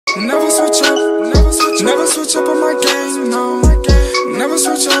Never switch up, never switch up on my game, no. Never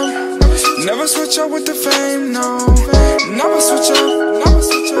switch up, never switch up with the fame, no. Never switch up, never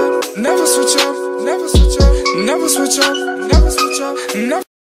switch up, never switch up, never switch up, never switch up, never switch up, never.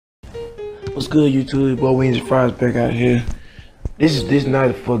 What's good, YouTube? Boy, Wings and Fries back out here. This is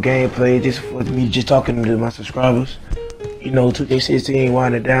not for gameplay. This is for me just talking to my subscribers. You know, 2K16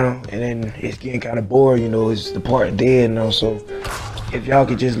 winding down, and then it's getting kind of bored. You know, it's the part dead now. So if y'all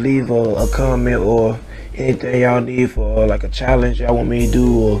could just leave a comment or anything y'all need for like a challenge y'all want me to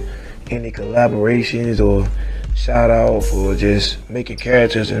do, or any collaborations or shout out for just making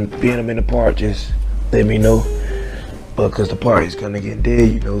characters and being them in the part, just let me know. But cause the part is gonna get dead,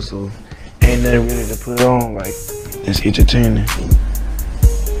 you know, so ain't nothing really to put on, like it's entertaining.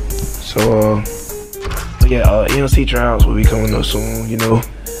 So but yeah, NLC tryouts will be coming up soon, you know.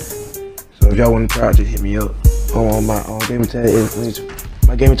 So if y'all want to try out, just hit me up on my gamer tag is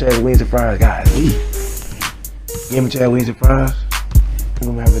my gamer tag is Wings and Fries, guys. Gamer tag Wings and Fries. I'm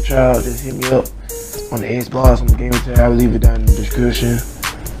gonna have a tryout. Just hit me up on the Xbox on the gamer tag. I'll leave it down in the description.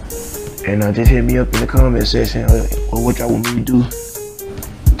 And just hit me up in the comment section or what y'all want me to do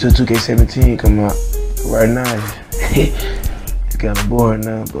till 2K17 come out. Right now, it's kind of boring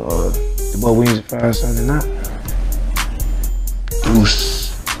now, but the boy Wings and Fries signing out. Deuce.